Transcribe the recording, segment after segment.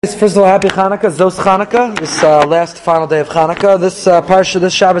First of all, happy Hanukkah, Zos Hanukkah, this last final day of Hanukkah. This Parsha,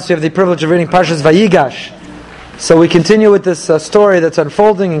 this Shabbos, we have the privilege of reading Parshas Vayigash. So we continue with this story that's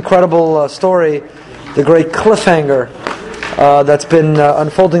unfolding, incredible story, the great cliffhanger that's been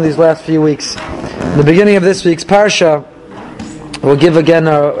unfolding these last few weeks. In the beginning of this week's Parsha, we'll give again,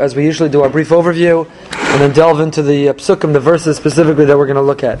 as we usually do, our brief overview, and then delve into the psukim, the verses specifically that we're going to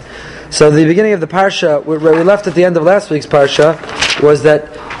look at. So the beginning of the Parsha, where we left at the end of last week's Parsha, was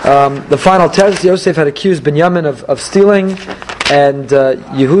that the final test, Yosef had accused Binyamin of stealing, and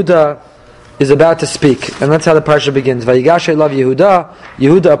Yehuda is about to speak. And that's how the Parsha begins. Vayigash elav Yehuda.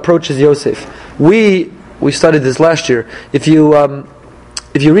 Yehuda approaches Yosef. We studied this last year. If you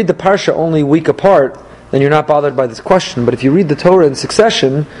read the Parsha only a week apart, then you're not bothered by this question. But if you read the Torah in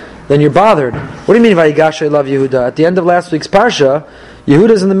succession, then you're bothered. What do you mean, Vayigash elav Yehuda? At the end of last week's Parsha,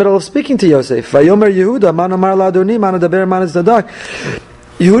 Yehuda is in the middle of speaking to Yosef. Vayomer Yehuda, man amar la'adoni, man adaber, man tzedek.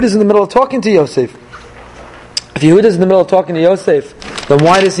 Yehuda is in the middle of talking to Yosef. If Yehuda is in the middle of talking to Yosef, then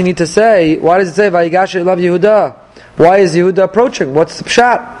why does it say, Vayigash elav Yehuda? Why is Yehuda approaching? What's the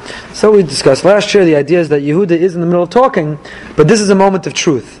pshat? So we discussed last year, the idea is that Yehuda is in the middle of talking, but this is a moment of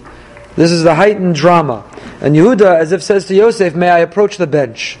truth. This is the heightened drama. And Yehuda, as if says to Yosef, may I approach the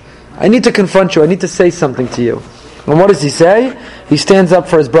bench? I need to confront you, I need to say something to you. And what does he say? He stands up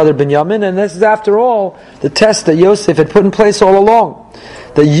for his brother Binyamin, and this is, after all, the test that Yosef had put in place all along.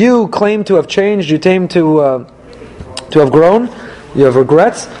 That you claim to have changed, you claim to have grown, you have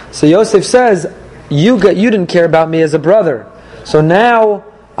regrets. So Yosef says, you didn't care about me as a brother. So now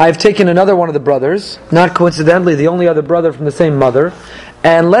I've taken another one of the brothers, not coincidentally the only other brother from the same mother,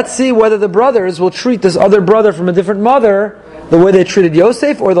 and let's see whether the brothers will treat this other brother from a different mother the way they treated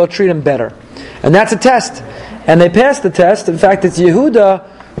Yosef, or they'll treat him better. And that's a test. And they passed the test. In fact, it's Yehuda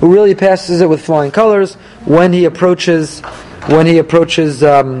who really passes it with flying colors when he approaches Yosef.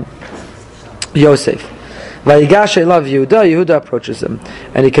 Vayigash elav Yehuda. Yehuda approaches him,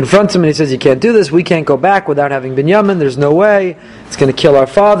 and he confronts him, and he says, "You can't do this. We can't go back without having Binyamin. There's no way. It's going to kill our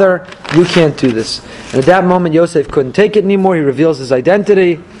father. You can't do this." And at that moment, Yosef couldn't take it anymore. He reveals his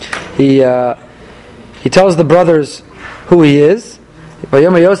identity. He tells the brothers who he is. I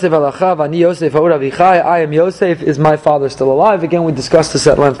am Yosef, is my father still alive? Again, we discussed this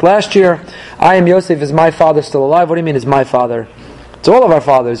at length last year. I am Yosef, is my father still alive? What do you mean, is my father? It's all of our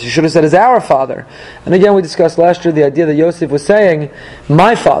fathers. You should have said, is our father. And again, we discussed last year the idea that Yosef was saying,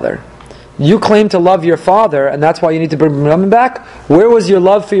 my father. You claim to love your father, and that's why you need to bring Binyamin back? Where was your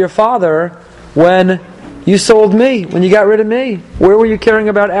love for your father when you sold me, when you got rid of me? Where were you caring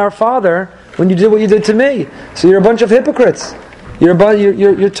about our father when you did what you did to me? So you're a bunch of hypocrites. You're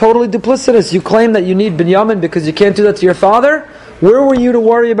totally duplicitous. You claim that you need Binyamin because you can't do that to your father. Where were you to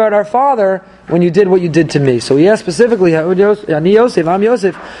worry about our father when you did what you did to me? So he asked specifically, Ani Yosef, I'm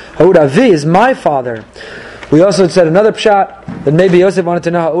Yosef. Ha'ud Avi is my father. We also said another pshat that maybe Yosef wanted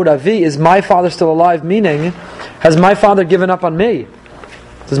to know, Ha'ud Avi, is my father still alive? Meaning, has my father given up on me?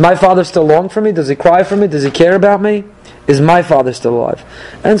 Does my father still long for me? Does he cry for me? Does he care about me? Is my father still alive?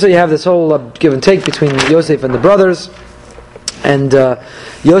 And so you have this whole give and take between Yosef and the brothers. And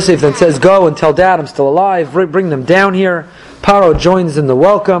Yosef then says, go and tell Dad I'm still alive, bring them down here. Paro joins in the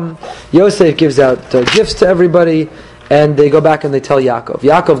welcome. Yosef gives out gifts to everybody, and they go back and they tell Yaakov.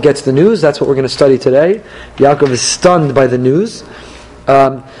 Yaakov gets the news. That's what we're going to study today. Yaakov is stunned by the news.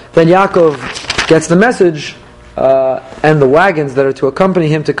 Then Yaakov gets the message and the wagons that are to accompany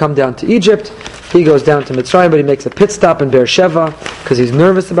him to come down to Egypt. He goes down to Mitzrayim, but he makes a pit stop in Beersheba because he's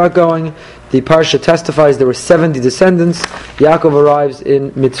nervous about going. The Parsha testifies there were 70 descendants. Yaakov arrives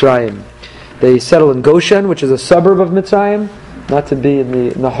in Mitzrayim. They settle in Goshen, which is a suburb of Mitzrayim, not to be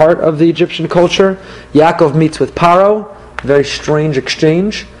in the heart of the Egyptian culture. Yaakov meets with Paro. Very strange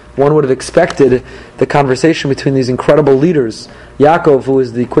exchange. One would have expected the conversation between these incredible leaders. Yaakov, who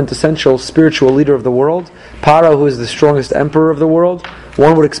is the quintessential spiritual leader of the world. Paro, who is the strongest emperor of the world.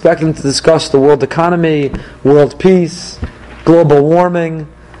 One would expect them to discuss the world economy, world peace, global warming,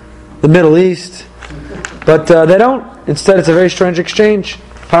 the Middle East. But they don't. Instead, it's a very strange exchange.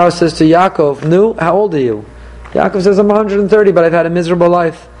 Paro says to Yaakov, Nu, how old are you? Yaakov says, I'm 130, but I've had a miserable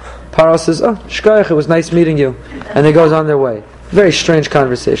life. Paro says, oh, shkoyach, it was nice meeting you. And they goes on their way. Very strange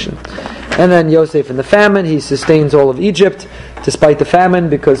conversation. And then Yosef in the famine, he sustains all of Egypt, despite the famine,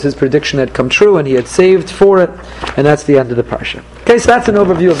 because his prediction had come true and he had saved for it. And that's the end of the Parsha. Okay, so that's an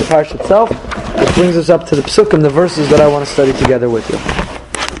overview of the Parsha itself. Which brings us up to the psukim, the verses that I want to study together with you.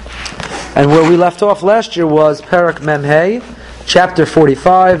 And where we left off last year was Perek Memhei, chapter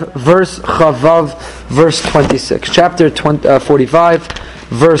 45, verse Chavav, verse 26. Chapter 45,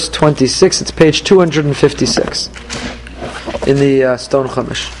 verse 26. It's page 256. in the Stone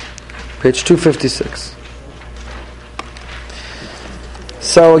Chumash, page 256.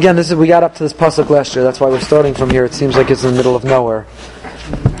 So again, we got up to this pasuk last year. That's why we're starting from here. It seems like it's in the middle of nowhere.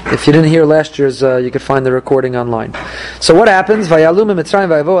 If you didn't hear last year's, you could find the recording online. So what happens? Vayalum Mitzrayim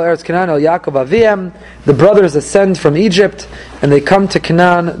vayavo Eretz Canaan el Yaakov Aviem. The brothers ascend from Egypt, and they come to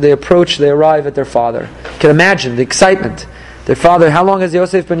Canaan. They arrive at their father. You can imagine the excitement. Their father. How long has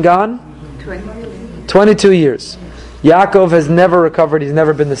Yosef been gone? 22 years. Yaakov has never recovered. He's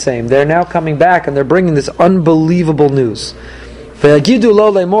never been the same. They're now coming back, and they're bringing this unbelievable news. Vayagidu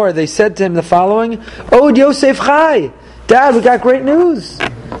lo lemor. They said to him the following: "Od Yosef Chai, Dad, we got great news.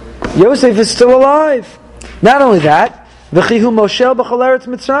 Yosef is still alive. Not only that, v'chihu moshel b'chol eretz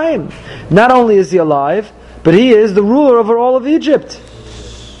Mitzrayim. Not only is he alive, but he is the ruler over all of Egypt.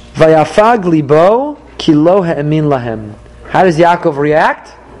 Vayafag libo ki lo ha'emin lahem." How does Yaakov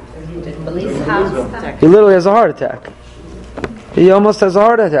react? He literally has a heart attack. He almost has a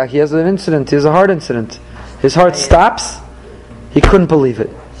heart attack. He has an incident. He has a heart incident. His heart stops. He couldn't believe it.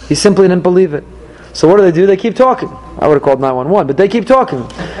 He simply didn't believe it. So what do? They keep talking. I would have called 911, but they keep talking.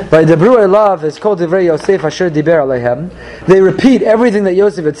 By Debru Elav is called Divrei Yosef Asher Diber Alehem. They repeat everything that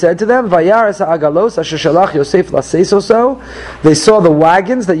Yosef had said to them. Vayaras ha'agalos asher shalach Yosef lasesoso. They saw the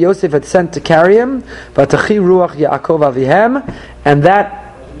wagons that Yosef had sent to carry him. Vatachi ruach Yaakov avihem, and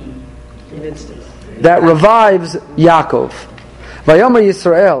that revives Yaakov. Vayomer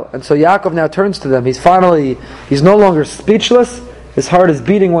Yisrael, and so Yaakov now turns to them. He's no longer speechless. His heart is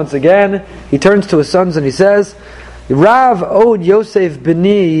beating once again. He turns to his sons and he says, Rav od Yosef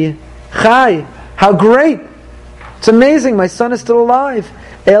b'ni chai. How great! It's amazing, my son is still alive.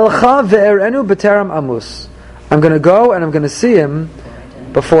 Elcha ve'erenu b'teram amus. I'm going to go and I'm going to see him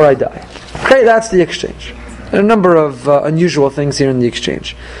before I die. Okay, that's the exchange. And a number of unusual things here in the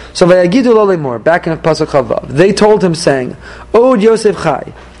exchange. So vayagidu lo lemor, back in Pasuk Chavav, they told him saying, Od Yosef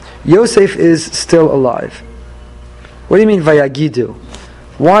chai. Yosef is still alive. What do you mean vayagidu?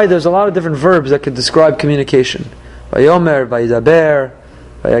 Why? There's a lot of different verbs that can describe communication. Vayomer, vayidaber,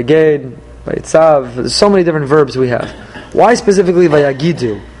 vayaged, vayitzav. There's so many different verbs we have. Why specifically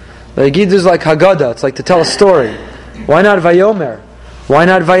vayagidu? Vayagidu is like Haggadah. It's like to tell a story. Why not vayomer? Why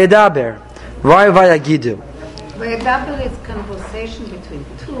not vayidaber? Why vayagidu? Vayidaber is conversation between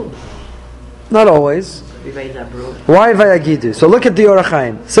two. Not always. Why vayagidu? So look at the Orach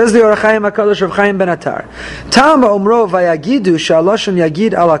Chaim. Says the Orach Chaim HaKadosh Rav Chaim Ben Atar. Tam omro vayagidu sha'aloshon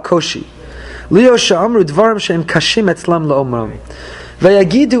yagid ala koshi. Leo sha'amru dvarim she'em kashim etzlam la'omram.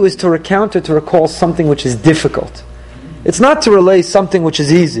 Vayagidu is to recount or to recall something which is difficult. It's not to relay something which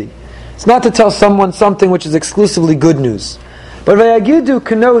is easy. It's not to tell someone something which is exclusively good news. But vayagidu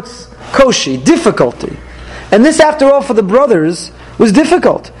connotes koshi, difficulty. And this, after all, for the brothers, was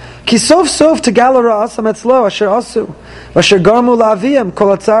difficult. Ki sof sof tegala ra'asam etzlo asher asu asher garmu la'aviyam kol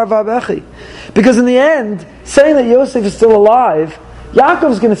hatzar va'abechi. Because in the end, saying that Yosef is still alive,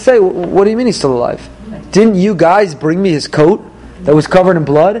 Yaakov's going to say, what do you mean he's still alive? Didn't you guys bring me his coat that was covered in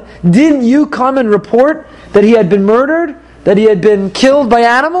blood? Didn't you come and report that he had been murdered? That he had been killed by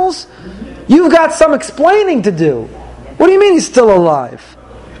animals? You've got some explaining to do. What do you mean he's still alive?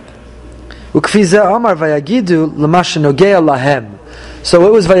 Ukfiza amar vayagidu l'mashenogea lahem. So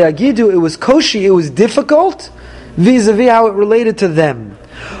it was vayagidu, it was koshi, it was difficult, vis-a-vis how it related to them.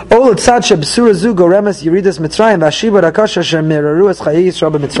 The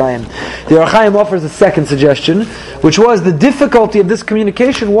Orach Chaim offers a second suggestion, which was the difficulty of this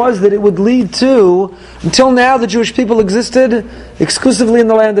communication was that it would lead to, until now the Jewish people existed exclusively in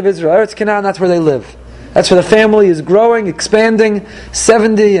the land of Israel. Eretz Canaan, that's where they live. That's where the family is growing, expanding,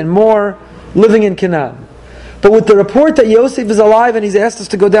 70 and more, living in Canaan. But with the report that Yosef is alive and he's asked us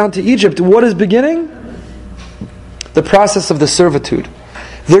to go down to Egypt, what is beginning? The process of the servitude.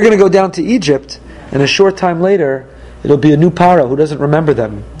 They're going to go down to Egypt, and a short time later, it'll be a new Paro who doesn't remember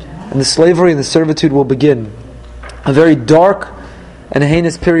them. And the slavery and the servitude will begin. A very dark and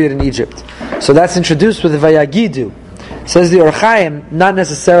heinous period in Egypt. So that's introduced with the Vayagidu. Says the Orach Chaim, not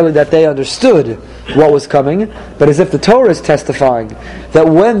necessarily that they understood what was coming, but as if the Torah is testifying that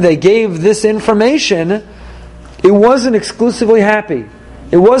when they gave this information, it wasn't exclusively happy.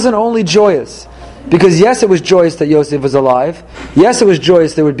 It wasn't only joyous. Because yes, it was joyous that Yosef was alive. Yes, it was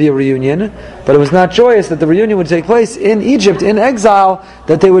joyous there would be a reunion. But it was not joyous that the reunion would take place in Egypt, in exile,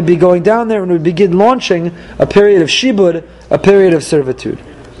 that they would be going down there and would begin launching a period of shibud, a period of servitude.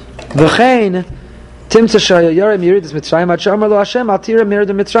 V'chein, and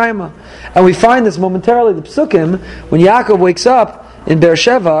we find this momentarily, the Psukim, when Yaakov wakes up in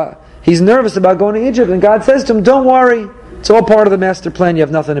Beersheba, he's nervous about going to Egypt, and God says to him, don't worry, it's all part of the master plan, you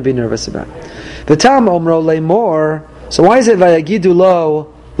have nothing to be nervous about. V'tam omro le'mor, So why is it Vayagidu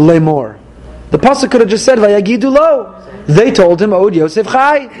lo lemor? The pasuk could have just said Vayagidu lo. They told him, Od Yosef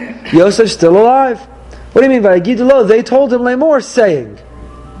Chai. Yosef's still alive. What do you mean Vayagidu lo? They told him lemor, saying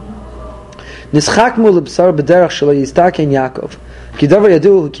Nischakmu lebsar b'derech shelo yistaken Yaakov. Ki davar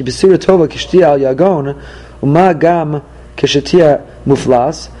yadu ki b'sira tova kishtia al yagon u'ma gam kishetia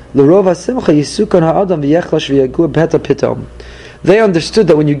muflas l'rov hasimcha yisukan ha'adam v'yechlash v'yagu b'heta pitom. They understood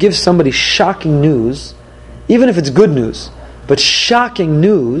that when you give somebody shocking news, even if it's good news, but shocking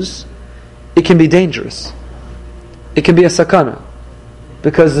news, it can be dangerous. It can be a sakana,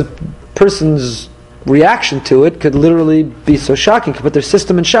 because the person's reaction to it could literally be so shocking, could put their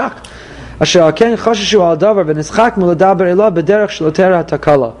system in shock. So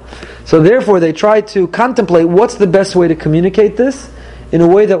therefore they try to contemplate what's the best way to communicate this in a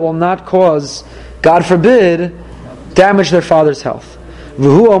way that will not cause, God forbid, damage their father's health.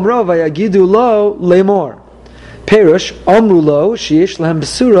 V'hu omro vayagidu lo lemor. Perush omru lo sheish lehem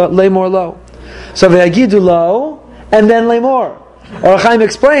besura lemor lo. So vayagidu lo and then lemor. Or Chaim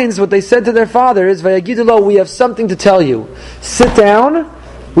explains what they said to their father is vayagidu lo, we have something to tell you. Sit down,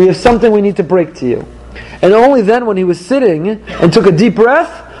 we have something we need to break to you. And only then, when he was sitting and took a deep breath,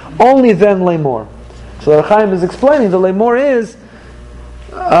 only then lemor. So Chaim is explaining the lemor is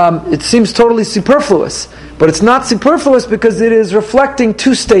it seems totally superfluous. But it's not superfluous because it is reflecting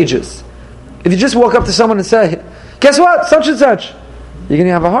two stages. If you just walk up to someone and say, guess what, such and such, you're going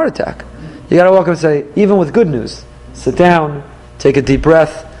to have a heart attack. You got to walk up and say, even with good news, sit down, take a deep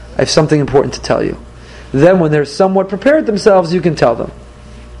breath, I have something important to tell you. Then when they're somewhat prepared themselves, you can tell them.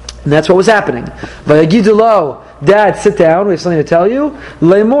 And that's what was happening. Vayagidu lo, Dad, sit down, we have something to tell you.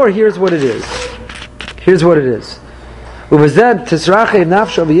 Lemor, here's what it is. Here's what it is. So they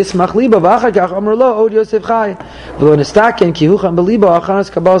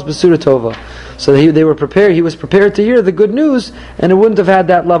were prepared, he was prepared to hear the good news, and it wouldn't have had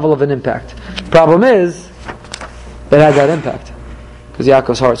that level of an impact. Problem is, it had that impact, because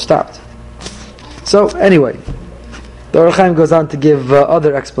Yaakov's heart stopped. So anyway, the Orach Chaim goes on to give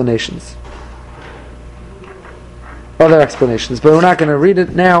other explanations. But we're not going to read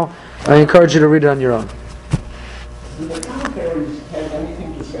it now. I encourage you to read it on your own. Do the commentaries have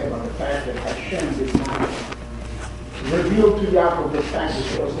anything to say about the fact that Hashem did not reveal to Yaakov the fact that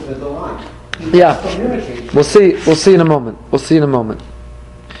Joseph is alive? Yeah, we'll see in a moment.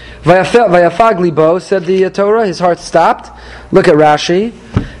 Vayafag libo, said the Torah, his heart stopped. Look at Rashi.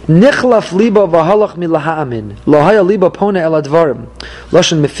 Nichlaf libo v'halach milaha'amin lo haya libo pone el advarim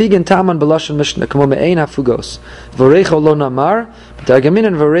loshen mefigin taman beloshen mishnah kamo me'ein hafugos v'reicho lo namar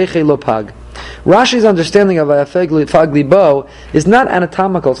b'dargaminan v'reiche lo pag. Rashi's understanding of Vayafag libo is not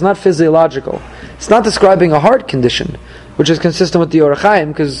anatomical, it's not physiological. It's not describing a heart condition, which is consistent with the Orach Chaim,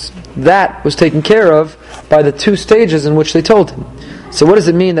 because that was taken care of by the two stages in which they told him. So what does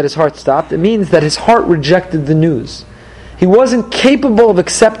it mean that his heart stopped? It means that his heart rejected the news. He wasn't capable of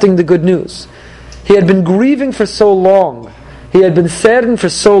accepting the good news. He had been grieving for so long. He had been saddened for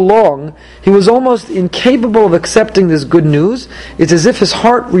so long. He was almost incapable of accepting this good news. It's as if his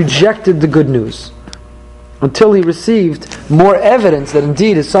heart rejected the good news. Until he received more evidence that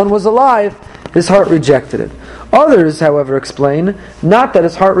indeed his son was alive, his heart rejected it. Others, however, explain not that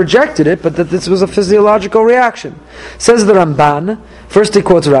his heart rejected it, but that this was a physiological reaction. Says the Ramban, first he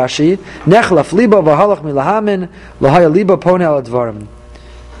quotes Rashi, Nechlaf libo v'halach milahamin lohaya libo pone al advarim.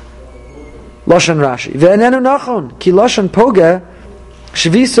 Loshan Rashi. Ve'enenu nachon, ki loshan poge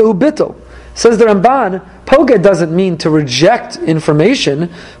shvisa ubitul. Says the Ramban, poge doesn't mean to reject information.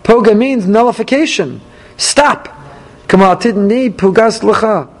 Poge means nullification. Stop. Kama tidni pugas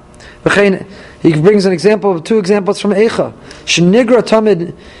lecha. He brings an example of two examples from Eicha. Shenigra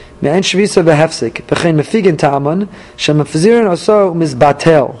tamid me'en shvisa v'hefsik. V'chein mefigin ta'aman shemafzirin oso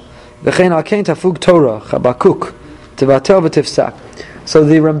mizbatel. V'chein alkein tafug Torah Chabakuk tivatel v'tifsak. So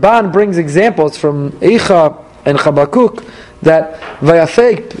the Ramban brings examples from Eicha and Chabakuk that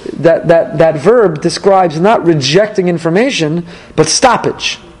vayafeg, that verb describes not rejecting information, but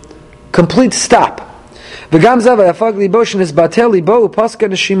stoppage. Complete stop. You know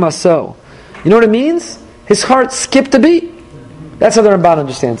what it means? His heart skipped a beat. That's how the Ramban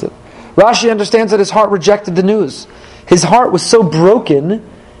understands it. Rashi understands that his heart rejected the news. His heart was so broken,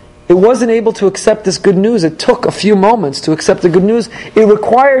 it wasn't able to accept this good news. It took a few moments to accept the good news. It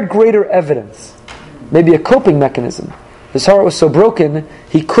required greater evidence. Maybe a coping mechanism. His heart was so broken,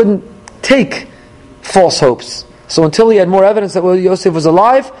 he couldn't take false hopes. So until he had more evidence that Yosef was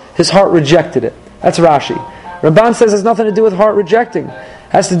alive, his heart rejected it. That's Rashi. Ramban says it has nothing to do with heart rejecting. It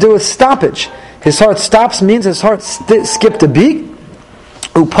has to do with stoppage. His heart stops means his heart skipped a beat.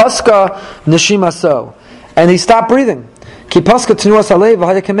 Upaska nishimaso. and he stopped breathing. His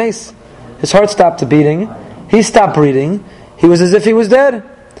heart stopped beating. He stopped breathing. He was as if he was dead.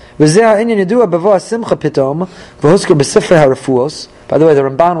 By the way, the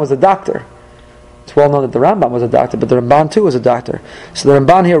Ramban was a doctor. It's well known that the Rambam was a doctor, but the Ramban too was a doctor. So the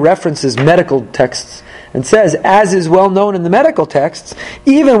Ramban here references medical texts and says, as is well known in the medical texts,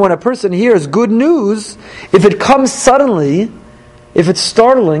 even when a person hears good news, if it comes suddenly, if it's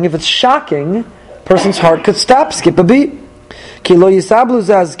startling, if it's shocking, a person's heart could stop, skip a beat.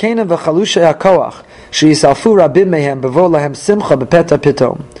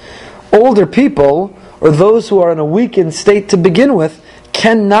 Older people, or those who are in a weakened state to begin with,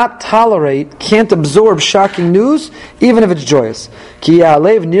 cannot tolerate, can't absorb shocking news, even if it's joyous.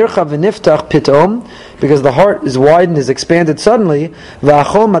 Because the heart is widened, is expanded suddenly.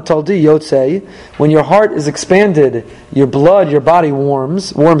 When your heart is expanded, your blood, your body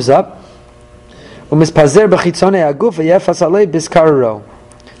warms up. You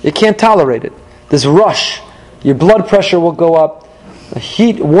can't tolerate it. This rush, your blood pressure will go up, the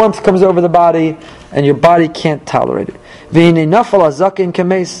heat, warmth comes over the body, and your body can't tolerate it.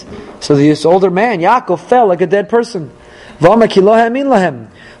 So this older man, Yaakov, fell like a dead person.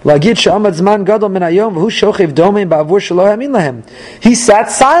 He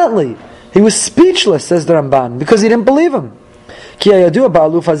sat silently. He was speechless, says the Ramban, because he didn't believe him. Because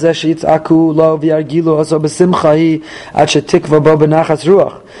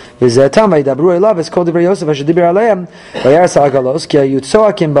the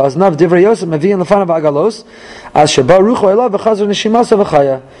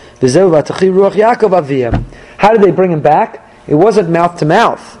how did they bring him back? It wasn't mouth to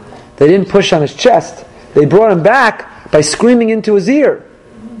mouth. They didn't push on his chest. They brought him back by screaming into his ear.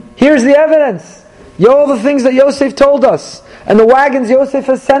 Here's the evidence. All the things that Yosef told us, and the wagons Yosef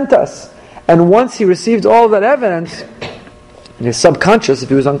has sent us. And once he received all of that evidence, in his subconscious, if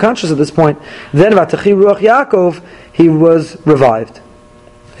he was unconscious at this point, then Vatachi Ruach Yaakov, he was revived.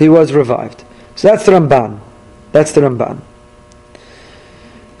 He was revived. So that's the Ramban. That's the Ramban.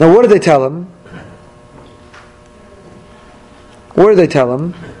 Now what did they tell him? What did they tell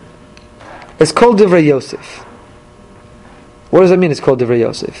him? It's called Divrei Yosef. What does that mean, it's called Divrei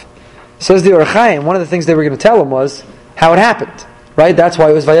Yosef? Says the Or HaChaim, one of the things they were going to tell him was how it happened. Right? That's why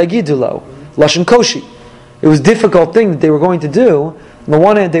it was Vayagidu Lo, Lashon Koshi. It was a difficult thing that they were going to do. On the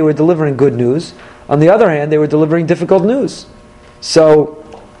one hand, they were delivering good news. On the other hand, they were delivering difficult news. So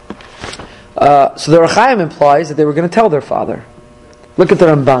the Or HaChaim implies that they were going to tell their father. Look at the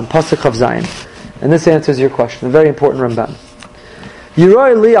Ramban, Pasuk Chav Zayin. And this answers your question. A very important Ramban.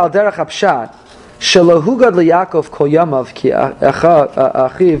 Yiroi li al derech hapshat shelo hugad liYaakov kol yamav ki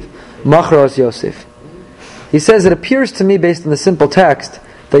achiv machros Yosef. He says, it appears to me, based on the simple text,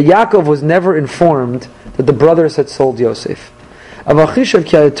 that Yaakov was never informed that the brothers had sold Yosef. So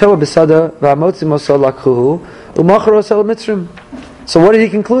what did he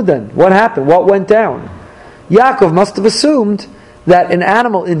conclude then? What happened? What went down? Yaakov must have assumed that an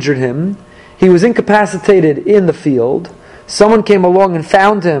animal injured him, he was incapacitated in the field, someone came along and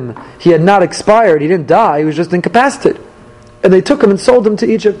found him, he had not expired, he didn't die, he was just incapacitated. And they took him and sold him to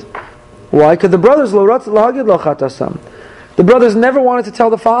Egypt. Why? Because the brothers never wanted to tell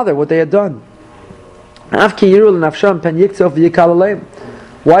the father what they had done. Why didn't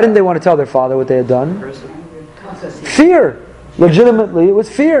they want to tell their father what they had done? Fear. Legitimately, it was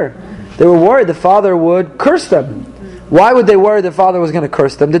fear. They were worried the father would curse them. Why would they worry the father was going to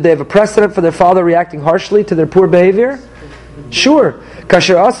curse them? Did they have a precedent for their father reacting harshly to their poor behavior? Sure. Because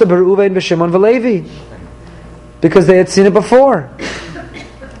they had seen it before.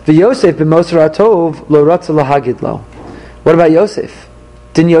 Yosef b'mosar lo ratza lahagid lo. What about Yosef?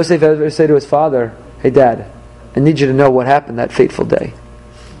 Didn't Yosef ever say to his father, "Hey Dad, I need you to know what happened that fateful day.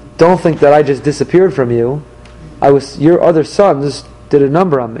 Don't think that I just disappeared from you. Your other sons did a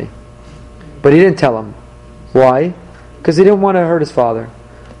number on me." But he didn't tell him. Why? Because he didn't want to hurt his father.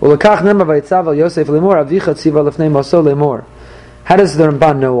 How does the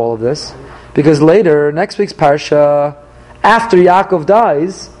Ramban know all of this? Because later, next week's parsha, after Yaakov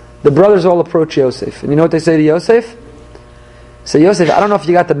dies, the brothers all approach Yosef. And you know what they say to Yosef? Say, Yosef, I don't know if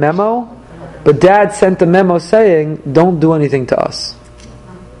you got the memo, but Dad sent the memo saying, don't do anything to us.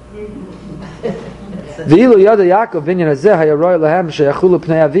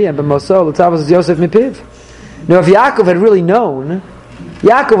 Now, if Yaakov had really known,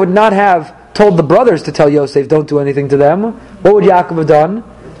 Yaakov would not have told the brothers to tell Yosef, don't do anything to them. What would Yaakov have done?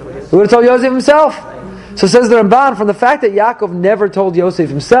 He would have told Yosef himself. So says the Ramban, from the fact that Yaakov never told Yosef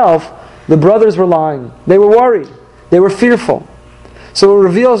himself, the brothers were lying. They were worried. They were fearful. So it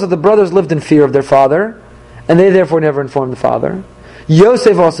reveals that the brothers lived in fear of their father, and they therefore never informed the father.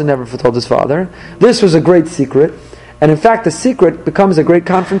 Yosef also never told his father. This was a great secret, and in fact the secret becomes a great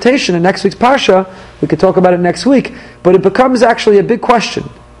confrontation in next week's Parsha. We could talk about it next week, but it becomes actually a big question.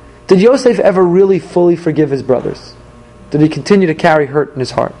 Did Yosef ever really fully forgive his brothers? Did he continue to carry hurt in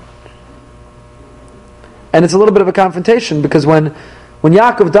his heart? And it's a little bit of a confrontation, because when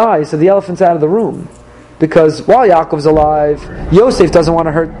Yaakov dies, so the elephant's out of the room. Because while Yaakov's alive, Yosef doesn't want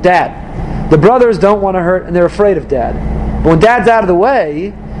to hurt Dad. The brothers don't want to hurt, and they're afraid of Dad. But when Dad's out of the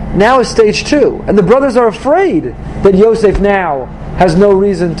way, now is stage 2. And the brothers are afraid that Yosef now has no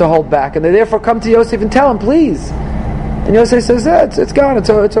reason to hold back. And they therefore come to Yosef and tell him, please. And Yosef says, it's gone, it's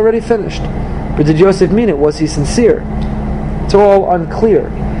already finished. But did Yosef mean it? Was he sincere? It's all unclear.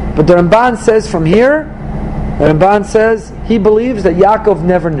 But the Ramban says from here, the Ramban says he believes that Yaakov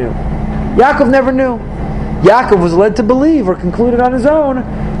never knew. Yaakov never knew. Yaakov was led to believe, or concluded on his own,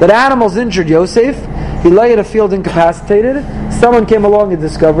 that animals injured Yosef. He lay in a field incapacitated. Someone came along and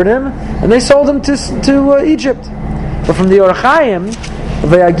discovered him, and they sold him to Egypt. But from the Or HaChaim,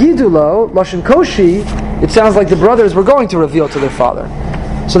 Vayagidu lo, Lashon Koshi, it sounds like the brothers were going to reveal to their father.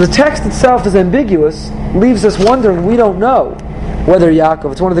 So the text itself is ambiguous, leaves us wondering, we don't know whether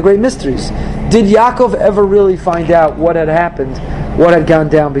Yaakov, it's one of the great mysteries. Did Yaakov ever really find out what had happened, what had gone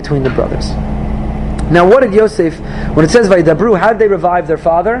down between the brothers? Now what did Yosef, when it says Vaydabru, how did they revive their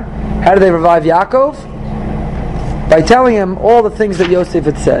father? How did they revive Yaakov? By telling him all the things that Yosef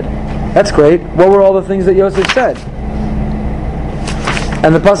had said. That's great. What were all the things that Yosef said?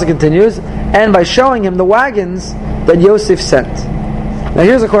 And the pasuk continues, and by showing him the wagons that Yosef sent. Now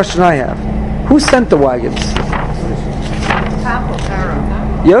here's a question I have. Who sent the wagons?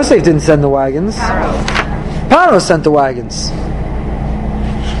 Paro. Yosef didn't send the wagons. Paro sent the wagons.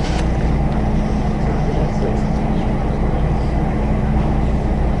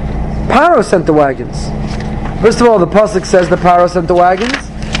 Paro sent the wagons. First of all, the pasuk says that Paro sent the wagons,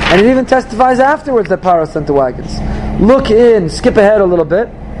 and it even testifies afterwards that Paro sent the wagons. Skip ahead a little bit.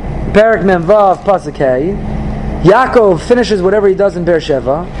 Perek Mem Vav pasuk Hey. Yaakov finishes whatever he does in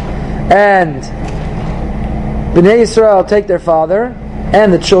Beersheba, and Bnei Yisrael take their father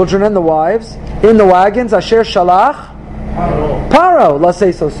and the children and the wives in the wagons. Asher Shalach Paro, let's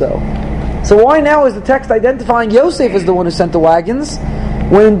say so. So why now is the text identifying Yosef as the one who sent the wagons,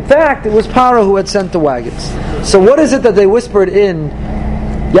 when in fact it was Paro who had sent the wagons? So what is it that they whispered in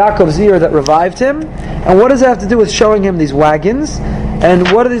Yaakov's ear that revived him? And what does it have to do with showing him these wagons?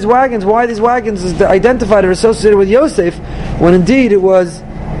 And what are these wagons? Why are these wagons is identified or associated with Yosef, when indeed it was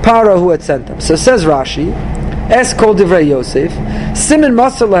Paro who had sent them? So says Rashi, Es kol divrei Yosef, Simin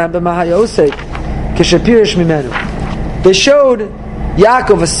masar lahem b'maha Yosef, k'shepirish mimenu. They showed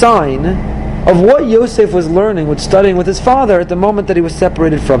Yaakov a sign of what Yosef was learning with studying with his father at the moment that he was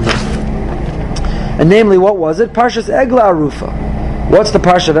separated from them. And namely, what was it? Parshas Egla Arufa. What's the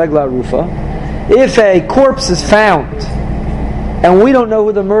Parsha of Egla Arufa? If a corpse is found, and we don't know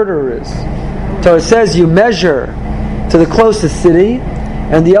who the murderer is, so it says you measure to the closest city,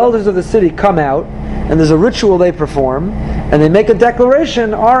 and the elders of the city come out, and there's a ritual they perform, and they make a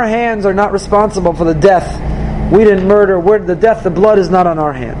declaration, our hands are not responsible for the death. We didn't murder, the blood is not on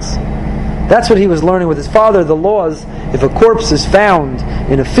our hands. That's what he was learning with his father, the laws. If a corpse is found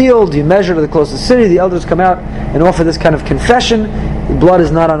in a field, you measure to the closest city, the elders come out and offer this kind of confession, the blood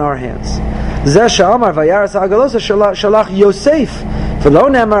is not on our hands. Says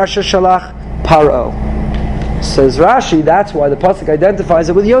Rashi, that's why the pasuk identifies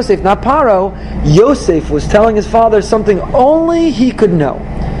it with Yosef, not Paro. Yosef was telling his father something only he could know.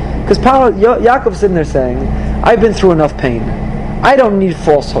 Because Yaakov's sitting there saying, I've been through enough pain. I don't need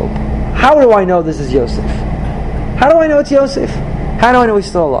false hope. How do I know this is Yosef? How do I know it's Yosef? How do I know he's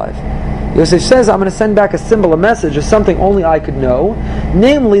still alive? Yosef says, I'm going to send back a symbol, a message of something only I could know,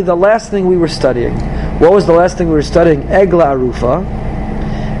 namely the last thing we were studying. What was the last thing we were studying? Egla Arufa.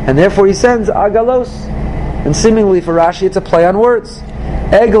 And therefore he sends Agalos. And seemingly for Rashi it's a play on words.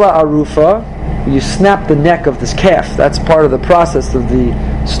 Egla Arufa, you snap the neck of this calf. That's part of the process of the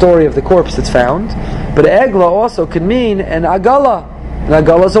story of the corpse that's found. But Egla also could mean an Agala. An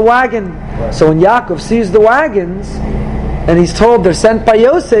Agala is a wagon. So when Yaakov sees the wagons, and he's told they're sent by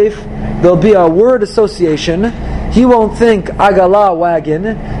Yosef, there'll be a word association. He won't think Agala, wagon.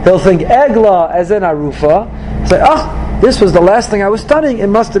 He'll think Egla as in Arufa. Say, this was the last thing I was studying. It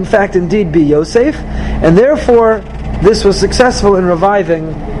must in fact indeed be Yosef. And therefore, this was successful in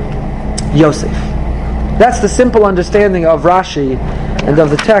reviving Yosef. That's the simple understanding of Rashi and of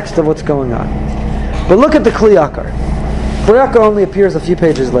the text of what's going on. But look at the Kli Yakar. Kli Yakar only appears a few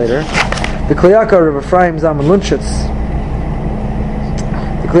pages later. The Kli Yakar of Ephraim Zalman Lunchitz,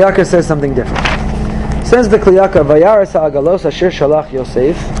 the Kli Yakar says something different. It Says the Kli Yakar, Vayaras ha'agalos asher shalach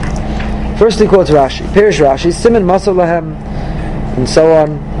Yosef. First he quotes Rashi. Pirish Rashi, Siman Masav Lahem, and so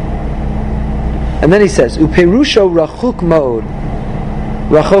on. And then he says, Uperusho rachuk ma'od.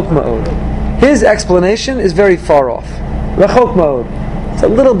 Rachok ma'od. His explanation is very far off. Rachok ma'od. It's a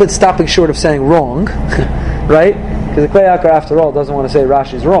little bit stopping short of saying wrong, right? Because the Kli Yakar, after all, doesn't want to say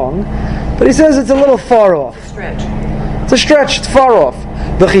Rashi's wrong. But he says it's a little far off. It's a stretch. It's far off.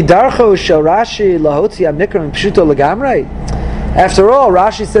 After all,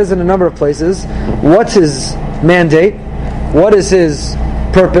 Rashi says in a number of places, what's his mandate? What is his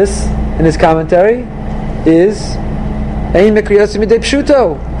purpose in his commentary? Is he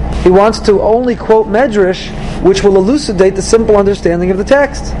wants to only quote Medrash, which will elucidate the simple understanding of the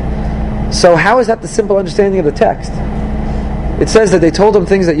text. So how is that the simple understanding of the text? It says that they told him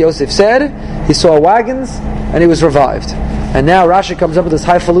things that Yosef said, he saw wagons, and he was revived. And now Rashi comes up with this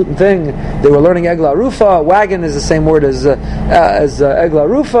highfalutin thing. They were learning Egla Rufa. Wagon is the same word as Egla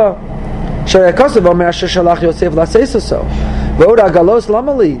Rufa.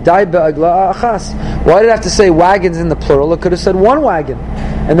 Why did it have to say wagons in the plural? It could have said one wagon.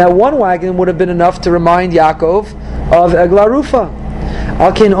 And that one wagon would have been enough to remind Yaakov of Egla Rufa.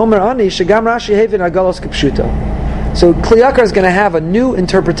 So Kli Yakar is going to have a new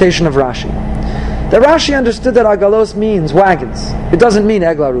interpretation of Rashi. That Rashi understood that agalos means wagons. It doesn't mean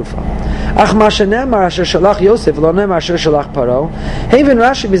Egla Rufa. Ach ma shenemar asher shalach Yosef lo nemar asher shalach Paro. Haven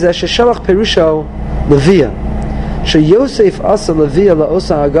Rashi bizeh shalach perusho levia. She Yosef asa levia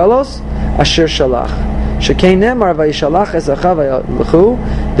laosa agalos asher shalach. Shekein nemar vayishalach es achav vayalchu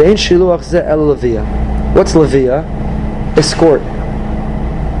ve'en shiluach ze el levia. What's levia? Escort.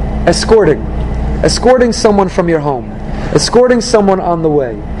 Escorting someone from your home. Escorting someone on the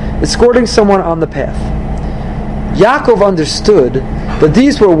way. Escorting someone on the path. Yaakov understood that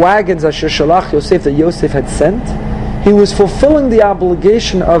these were wagons Asher Shalach Yosef that Yosef had sent. He was fulfilling the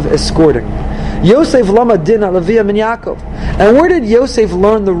obligation of escorting. Yosef lama din alaviyah min Yaakov. And where did Yosef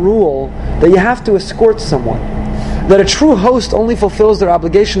learn the rule that you have to escort someone? That a true host only fulfills their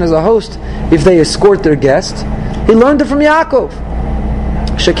obligation as a host if they escort their guest? He learned it from Yaakov.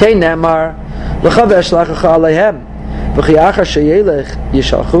 Shekei Nemar l'chav eshlachacha aleihem. V'chiachar sheyelech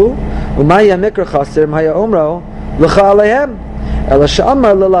yishalchu u'maya mikra chaser m'haya omro l'cha aleihem ela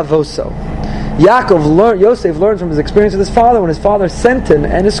she'amar l'lavoso. Yosef learned from his experience with his father. When his father sent him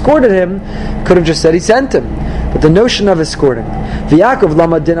and escorted him, could have just said he sent him. But the notion of escorting. V'Yaakov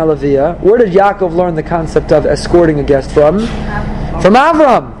lama din alaviyah. Where did Yaakov learn the concept of escorting a guest from? From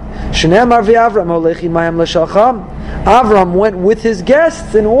Avram. Shneimar v'Avram holechi mayim l'shalcham. Avram went with his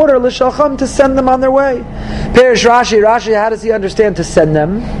guests in order l'shalcham to send them on their way. Perish Rashi, how does he understand to send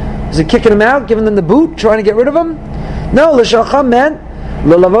them? Is he kicking them out, giving them the boot, trying to get rid of them? No, l'shalcham meant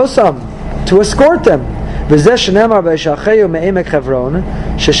l'lavosam, to escort them. V'zeh shneimar v'eshalcheyu me'emek Chevron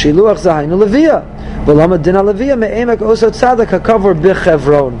sheshiluach zahaynu leviyah. V'lama din aleviyah me'emek osot tzadik hakavor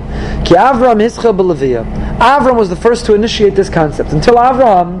b'Chevron. Ki Avram hischel b'leviyah. Avram was the first to initiate this concept. Until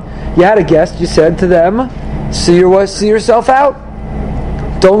Avram, you had a guest, you said to them, see yourself out.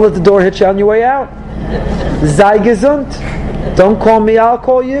 Don't let the door hit you on your way out. Sei gesund. Don't call me, I'll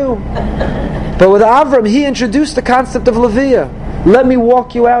call you. But with Avram, he introduced the concept of Leviyah. Let me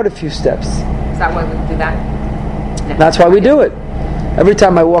walk you out a few steps. Is that why we do that? No. That's why we do it. Every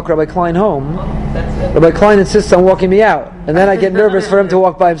time I walk Rabbi Klein home, Rabbi Klein insists on walking me out. And then I get nervous for him to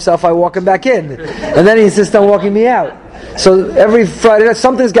walk by himself, I walk him back in. And then he insists on walking me out. So every Friday night,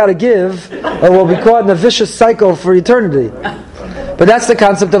 something's got to give, or we'll be caught in a vicious cycle for eternity. But that's the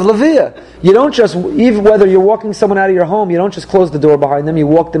concept of Leviyah. You don't just, even whether you're walking someone out of your home, you don't just close the door behind them, you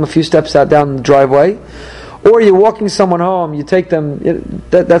walk them a few steps out down the driveway. Or you're walking someone home, you take them,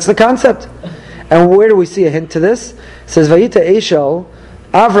 that's the concept. And where do we see a hint to this? It says, Vayita Eshel,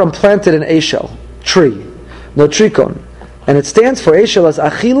 Avram planted an Eshel, tree, no trikon. And it stands for Eshel as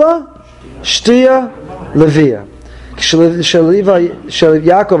Achila, Shtiya, Leviyah.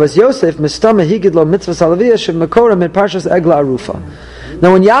 Yaakov as Yosef mistama higid lo mitzvah salaviyah shemekora min parshas Egla Arufa.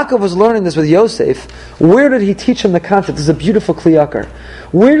 Now, when Yaakov was learning this with Yosef, where did he teach him the concept? This is a beautiful Kli Yakar.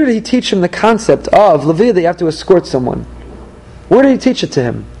 Where did he teach him the concept of Leviyah that you have to escort someone? Where did he teach it to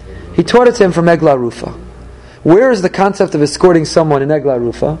him? He taught it to him from Egla Arufa. Where is the concept of escorting someone in Egla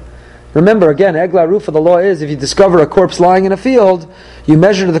Arufa? Remember, again, Egla Arufa, the law is, if you discover a corpse lying in a field, you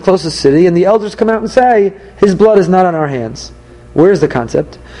measure to the closest city, and the elders come out and say, his blood is not on our hands. Where is the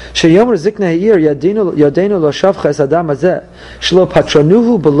concept? What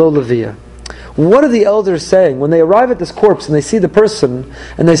are the elders saying when they arrive at this corpse and they see the person,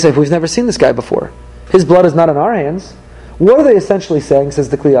 and they say, we've never seen this guy before. His blood is not on our hands. What are they essentially saying, says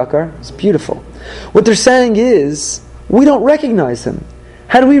the Kli Yakar? It's beautiful. What they're saying is, we don't recognize him.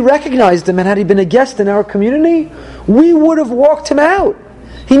 Had we recognized him and had he been a guest in our community, we would have walked him out.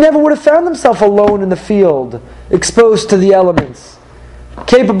 He never would have found himself alone in the field, exposed to the elements,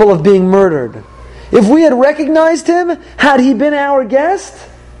 capable of being murdered. If we had recognized him, had he been our guest,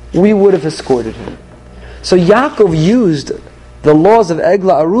 we would have escorted him. So Yaakov used the laws of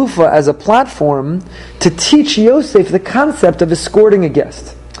Egla Arufa as a platform to teach Yosef the concept of escorting a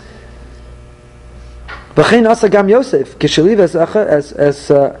guest. V'chein asa gam Yosef, k'sheliv es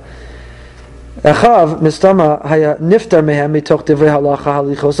Echav mistama haya niftar mehem mitoch divrei halacha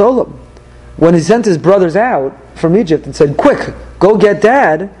halichos olam. When he sent his brothers out from Egypt and said, quick, go get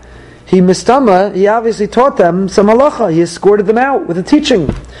dad, he obviously taught them some halacha. He escorted them out with a teaching.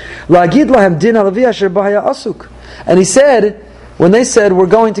 La'agid lahem din halavi asher bahaya asuk. And he said, when they said, we're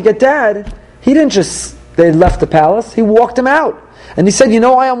going to get dad, he didn't just, they left the palace, he walked them out. And he said, you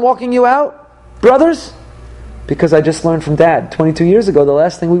know why I'm walking you out, brothers? Because I just learned from Dad 22 years ago. The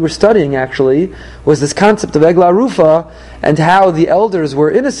last thing we were studying actually was this concept of Egla Arufa and how the elders were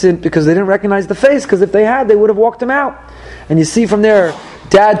innocent because they didn't recognize the face, because if they had, they would have walked him out. And you see from there,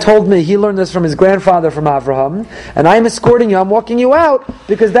 Dad told me he learned this from his grandfather, from Avraham, and I'm escorting you, I'm walking you out,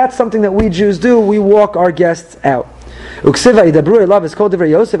 because that's something that we Jews do. We walk our guests out. Uksiva yidabru elav es kol divrei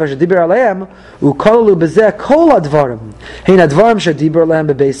Yosef asher diber aleim ukolalu bezeh kol advarim hein advarim asher diber aleim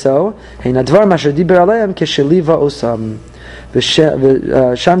bebeso hein advarim asher diber aleim kesheliva osam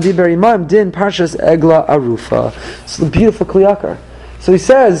v'sham diber imam din parshas Egla Arufa. It's the beautiful Kli Yakar. So he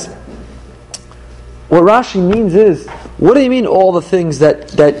says, what Rashi means is, what do you mean all the things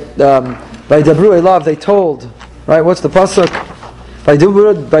that by Dabru Elav they told, right? What's the pasuk? By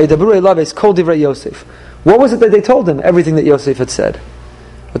Dabru Elav is kol divrei Yosef. What was it that they told him? Everything that Yosef had said.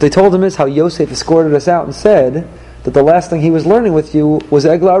 What they told him is how Yosef escorted us out and said that the last thing he was learning with you was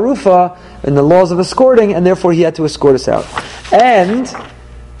Egla Arufa and the laws of escorting, and therefore he had to escort us out. And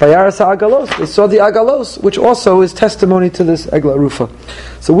Vayaras Agalos, they saw the Agalos, which also is testimony to this Egla Arufa.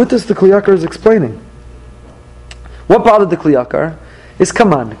 So with this, the Kli Yakar is explaining. What bothered the Kli Yakar is,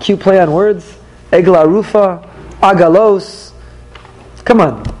 come on, cute play on words, Egla Arufa, Agalos, come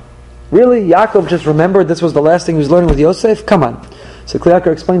on. Really? Yaakov just remembered this was the last thing he was learning with Yosef? Come on. So Kli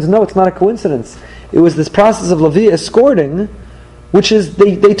Yakar explains, no, it's not a coincidence. It was this process of Levi escorting, which is,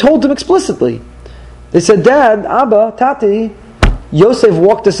 they told him explicitly. They said, Dad, Abba, Tati, Yosef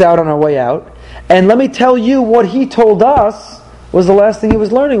walked us out on our way out, and let me tell you what he told us was the last thing he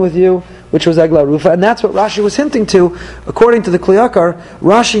was learning with you, which was Egla Arufa. And that's what Rashi was hinting to. According to the Kli Yakar,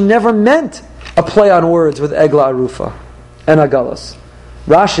 Rashi never meant a play on words with Egla Arufa and Agalos.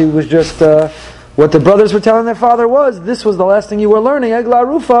 Rashi was just, what the brothers were telling their father was, this was the last thing you were learning, Egla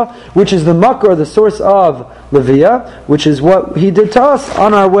Arufa, which is the makor, the source of Leviah, which is what he did to us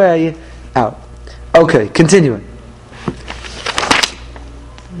on our way out. Okay, continuing.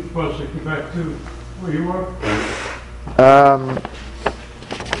 You're supposed to get back to where you were?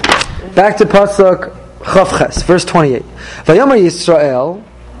 Back to Pasuk Chavches, verse 28. Vayomer Yisrael.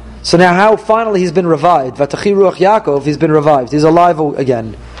 So now how finally he's been revived. Vatachi Ruach Yaakov, he's been revived. He's alive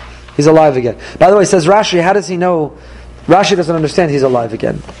again. He's alive again. By the way, says Rashi, how does he know? Rashi doesn't understand he's alive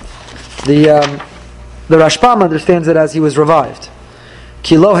again. The Rashbam understands it as he was revived.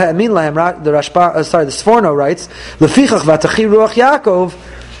 Ki lo ha'amin lahem, the Sforno writes, Lefichach vatachi Ruach Yaakov,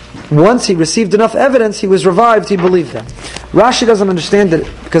 once he received enough evidence, he was revived, he believed them. Rashi doesn't understand it,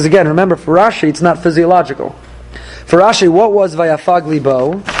 because again, remember, for Rashi, it's not physiological. For Rashi, what was Vayafag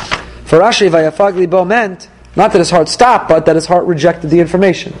Libo? For Rashi, Vayafag Libo meant, not that his heart stopped, but that his heart rejected the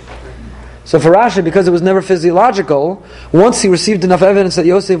information. So for Rashi, because it was never physiological, once he received enough evidence that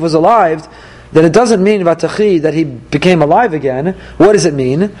Yosef was alive, then it doesn't mean Vatachi that he became alive again. What does it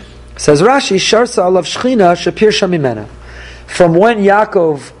mean? Says Rashi, Sharsa alav Shechina Shapir Shamimena. From when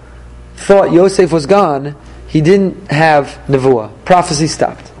Yaakov thought Yosef was gone, he didn't have nevuah. Prophecy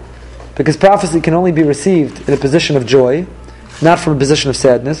stopped. Because prophecy can only be received in a position of joy, not from a position of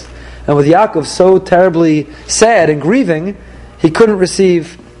sadness. And with Yaakov so terribly sad and grieving, he couldn't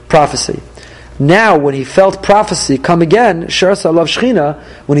receive prophecy. Now, when he felt prophecy come again, Sharsa alav Shechina,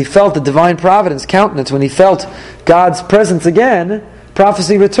 when he felt the divine providence countenance, when he felt God's presence again,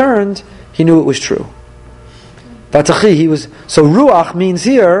 prophecy returned, he knew it was true. Vatachi, he was, so Ruach means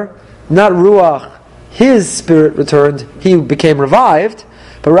here, not Ruach, his spirit returned, he became revived,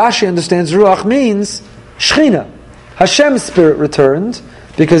 but Rashi understands Ruach means Shechina. Hashem's spirit returned,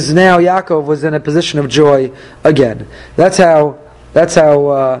 because now Yaakov was in a position of joy again. That's how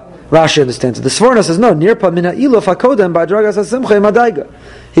Rashi understands it. The Sforno says, no, Nirpa mina ilof hakodem ba'dragas hasimcha madaiga.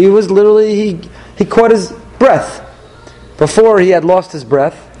 He was literally, he caught his breath. Before he had lost his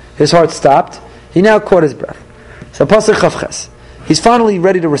breath, his heart stopped. He now caught his breath. So Pasuk Chavches. He's finally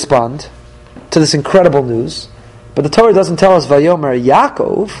ready to respond to this incredible news. But the Torah doesn't tell us Vayomer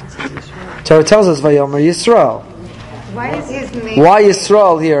Yaakov. The Torah tells us Vayomer Yisrael. Why is his name? Why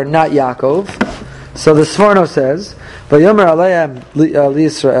Yisrael here, not Yaakov? So the Sforno says, Vayomer Aleim li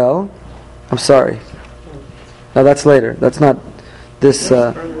Yisrael. I'm sorry. No, that's later. That's not this.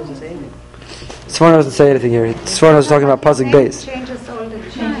 Sforno doesn't say anything here. Sforno is talking about Pasuk Beis. Changes all the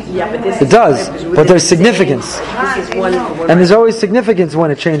time. Yeah, but this It does, but there's significance. This is one. And there's always significance when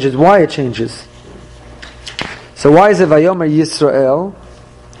it changes, why it changes. So why is it Vayomer Yisrael?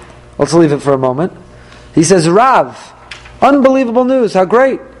 Let's leave it for a moment. He says, Rav, unbelievable news, how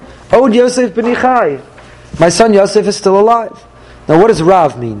great. Od Yosef ben Ichai. My son Yosef is still alive. Now what does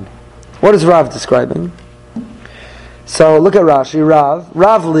Rav mean? What is Rav describing? So look at Rashi.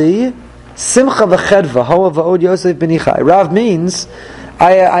 Rav li simcha v'chedva hoa v'od Yosef ben Ichai. Rav means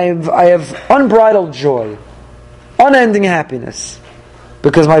I have unbridled joy, unending happiness,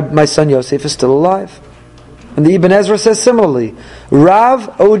 because my son Yosef is still alive. And the Ibn Ezra says similarly,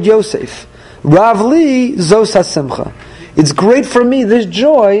 Rav od Yosef, Rav li zos hasimcha. It's great for me, this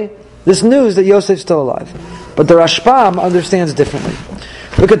joy, this news that Yosef's still alive. But the Rashbam understands differently.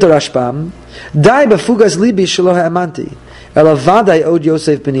 Look at the Rashbam. Dai befugas libi shelo ha'amanti, ela vaday od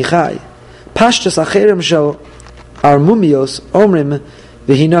Yosef ben Ichai. Pashtus acherim shel armumios omrim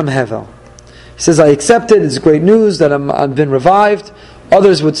v'hinam hevel. He says, I accept it. It's great news that I've been revived.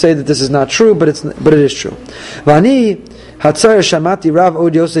 Others would say that this is not true, but it is true. Vani hatzar shamati Rav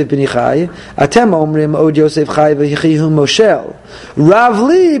od Yosef ben Ichai. Atem omrim od Yosef chai v'yichihu moshel. Rav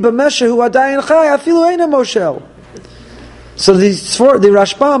li b'meshehu adayin chai afilu eina moshel. So the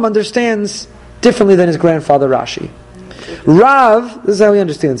Rashbam understands differently than his grandfather Rashi. Rav, this is how he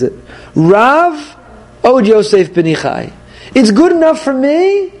understands it. Rav od Yosef ben Ichai. It's good enough for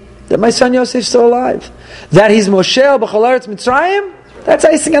me that my son Yosef is still alive. That he's Moshel b'chol eretz Mitzrayim, that's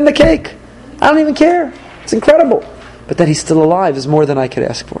icing on the cake. I don't even care. It's incredible. But that he's still alive is more than I could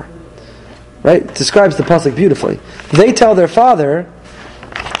ask for. Right? It describes the pasuk beautifully. They tell their father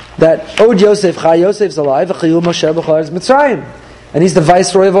that Od Yosef, Chai Yosef's alive, v'chayu Moshe b'chol eretz Mitzrayim, and he's the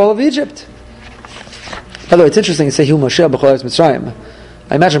viceroy of all of Egypt. By the way, it's interesting to say Hu Moshe b'chol eretz Mitzrayim.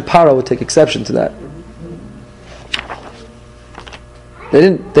 I imagine Paro would take exception to that. They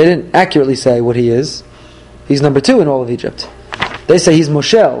didn't accurately say what he is. He's number 2 in all of Egypt. They say he's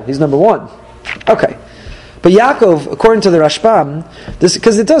Moshel. He's number 1. Okay. But Yaakov, according to the Rashbam,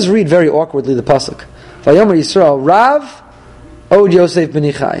 because it does read very awkwardly, the pasuk. Vayomer Yisrael, Rav od Yosef ben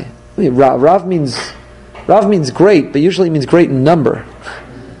Ichai. Rav means great, but usually means great in number.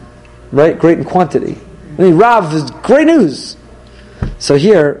 Right? Great in quantity. Rav is great news. So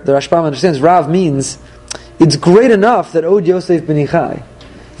here, the Rashbam understands Rav means it's great enough that Od Yosef ben Ichai.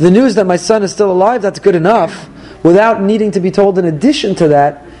 The news that my son is still alive, that's good enough, without needing to be told in addition to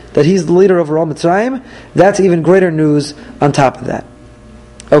that he's the leader over all Mitzrayim. That's even greater news on top of that.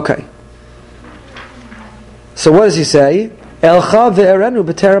 Okay. So what does he say? Elcha ve'erenu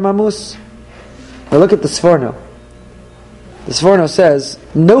b'terem amus. Now look at the Sforno. The Sforno says,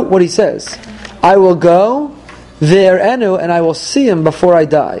 note what he says. I will go ve'erenu and I will see him before I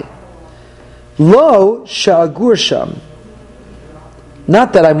die. Lo sha'agur sham.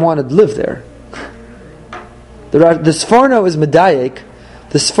 Not that I wanted to live there. The Sforno is medayek.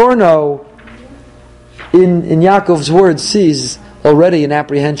 The Sforno, in Yaakov's words, sees already an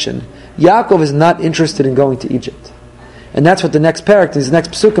apprehension. Yaakov is not interested in going to Egypt. And that's what the next parak, these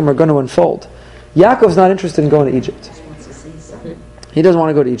next psukim are going to unfold. Yaakov's not interested in going to Egypt. He doesn't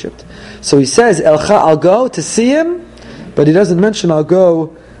want to go to Egypt. So he says, Elcha, I'll go to see him, but he doesn't mention I'll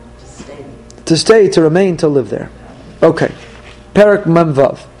go to stay, to remain, to live there. Okay. Parak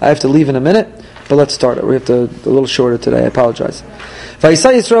Memvav. I have to leave in a minute, but let's start it. We have to a little shorter today. I apologize. So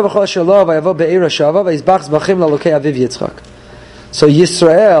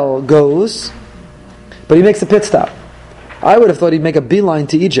Yisrael goes, but he makes a pit stop. I would have thought he'd make a beeline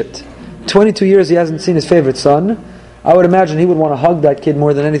to Egypt. 22 years he hasn't seen his favorite son. I would imagine he would want to hug that kid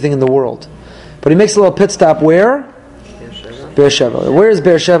more than anything in the world. But he makes a little pit stop where? Beersheba. Where is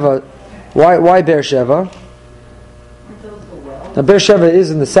Beersheba? Why Beersheba? Now Beersheba is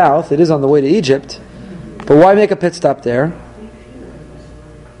in the south. It is on the way to Egypt. But why make a pit stop there?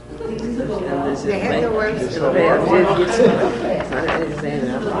 They had the words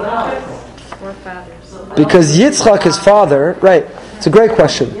Because Yitzchak, his father, right? It's a great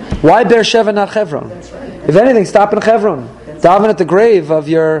question. Why Beersheba, not Hebron? If anything, stop in Hebron. Daven at the grave of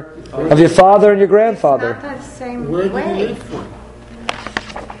your father and your grandfather. It's not the same way.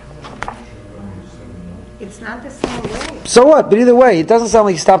 It's not the same way. So what? But either way, it doesn't sound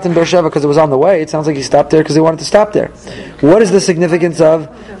like he stopped in Beersheba because it was on the way. It sounds like he stopped there because he wanted to stop there. What is the significance of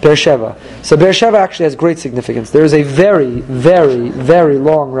Beersheba? So Beersheba actually has great significance. There is a very, very, very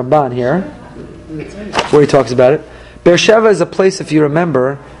long Ramban here where he talks about it. Beersheba is a place, if you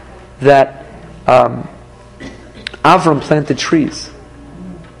remember, that Avram planted trees.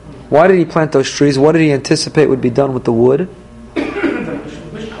 Why did he plant those trees? What did he anticipate would be done with the wood?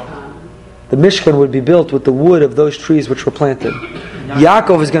 The Mishkan would be built with the wood of those trees which were planted.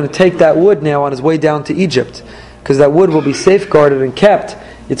 Yaakov is going to take that wood now on his way down to Egypt, because that wood will be safeguarded and kept.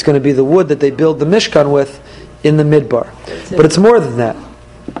 It's going to be the wood that they build the Mishkan with in the Midbar. But it's more than that.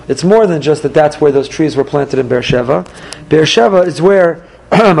 It's more than just that that's where those trees were planted in Beersheba. Beersheba is where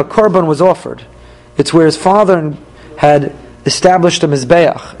a korban was offered. It's where his father had established a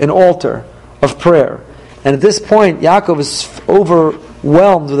mizbeach, an altar of prayer. And at this point, Yaakov is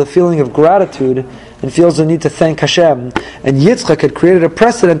overwhelmed with a feeling of gratitude and feels the need to thank Hashem. And Yitzchak had created a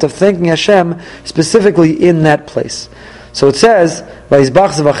precedent of thanking Hashem specifically in that place. So it says,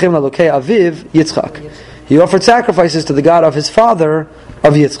 "Vayizbach zevachim lalokei aviv Yitzchak." He offered sacrifices to the God of his father,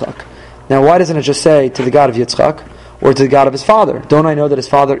 of Yitzchak. Now, why doesn't it just say to the God of Yitzchak or to the God of his father? Don't I know that his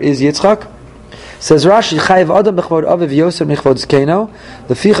father is Yitzchak? Says Rashi, "Chayiv adam b'chvod aviv Yosef michvod zkeno,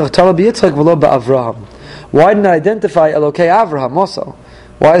 lefichach tala b'Yitzchak v'lo b'Avraham." Why didn't it identify Elokei Avraham also?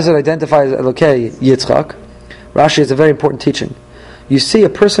 Why does it identify as Elokei Yitzchak? Rashi has a very important teaching. You see, a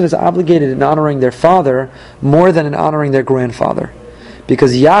person is obligated in honoring their father more than in honoring their grandfather.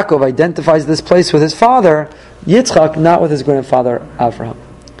 Because Yaakov identifies this place with his father, Yitzchak, not with his grandfather, Avraham.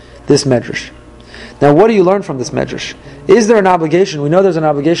 This medrash. Now, what do you learn from this medrash? Is there an obligation? We know there's an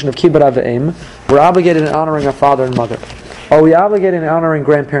obligation of kibbud av v'em. We're obligated in honoring our father and mother. Are we obligated in honoring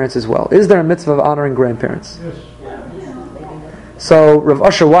grandparents as well? Is there a mitzvah of honoring grandparents? Yes. So Rav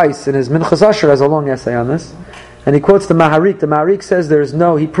Asher Weiss in his Minchas Asher has a long essay on this, and he quotes the Maharik. The Maharik says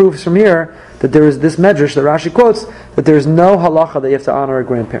he proves from here that there is this medrash that Rashi quotes, that there is no halacha that you have to honor a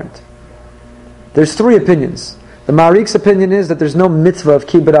grandparent. There's three opinions. The Maharik's opinion is that there's no mitzvah of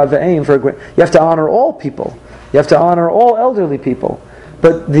kibbud av v'em for a grandparent. You have to honor all people. You have to honor all elderly people.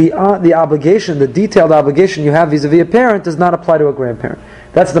 But the obligation, the detailed obligation you have vis-a-vis a parent does not apply to a grandparent.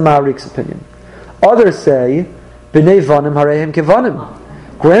 That's the Maharik's opinion. Others say, B'nei vanim harehem kevanim.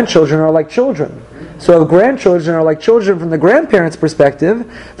 Grandchildren are like children. So if grandchildren are like children from the grandparents' perspective,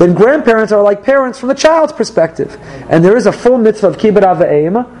 then grandparents are like parents from the child's perspective. And there is a full mitzvah of kibbud av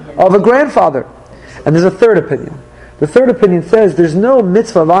v'em of a grandfather. And there's a third opinion. The third opinion says there's no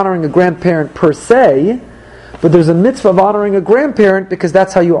mitzvah of honoring a grandparent per se, but there's a mitzvah of honoring a grandparent because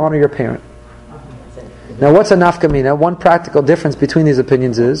that's how you honor your parent. Now, what's a nafkamina? One practical difference between these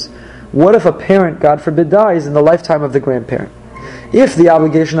opinions is, what if a parent, God forbid, dies in the lifetime of the grandparent? If the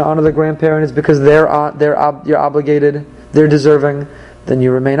obligation to honor the grandparent is because you're obligated, they're deserving, then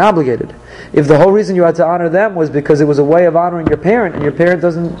you remain obligated. If the whole reason you had to honor them was because it was a way of honoring your parent, and your parent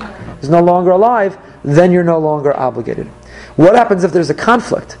is no longer alive, then you're no longer obligated. What happens if there's a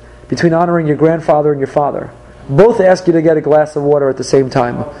conflict between honoring your grandfather and your father? Both ask you to get a glass of water at the same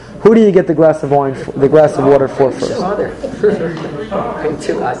time. Who do you get the glass of water for first? Your father.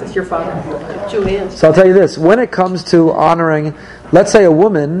 It's your father. Julian. So I'll tell you this: when it comes to honoring, let's say a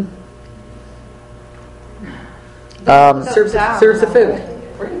woman serves the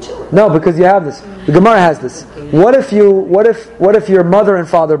food. No, because you have this. The Gemara has this. What if your mother and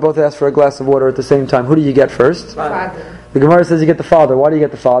father both ask for a glass of water at the same time? Who do you get first? Father. The Gemara says you get the father. Why do you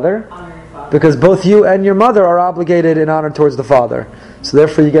get the father? Because both you and your mother are obligated in honor towards the father. So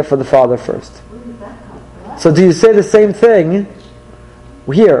therefore you get for the father first. So do you say the same thing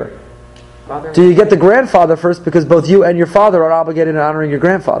here? Father. Do you get the grandfather first because both you and your father are obligated in honoring your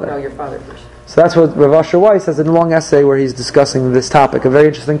grandfather? No, your father first. So that's what Rav Asher Weiss has in a long essay where he's discussing this topic, a very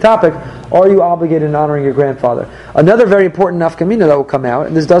interesting topic. Are you obligated in honoring your grandfather? Another very important nafkamina that will come out,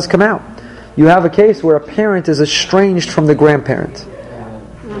 and this does come out. You have a case where a parent is estranged from the grandparent.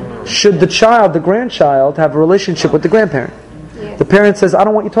 Should the grandchild, have a relationship with the grandparent? Yes. The parent says, I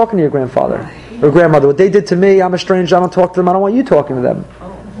don't want you talking to your grandfather or grandmother. What they did to me, I'm estranged, I don't talk to them, I don't want you talking to them.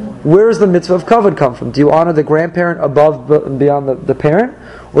 Where does the mitzvah of kavod come from? Do you honor the grandparent above and beyond the parent?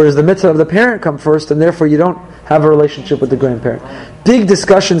 Or does the mitzvah of the parent come first and therefore you don't have a relationship with the grandparent? Big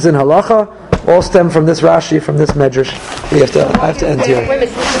discussions in halacha all stem from this Rashi, from this medrash. I have to end here. Wait a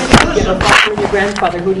minute. Your grandfather, who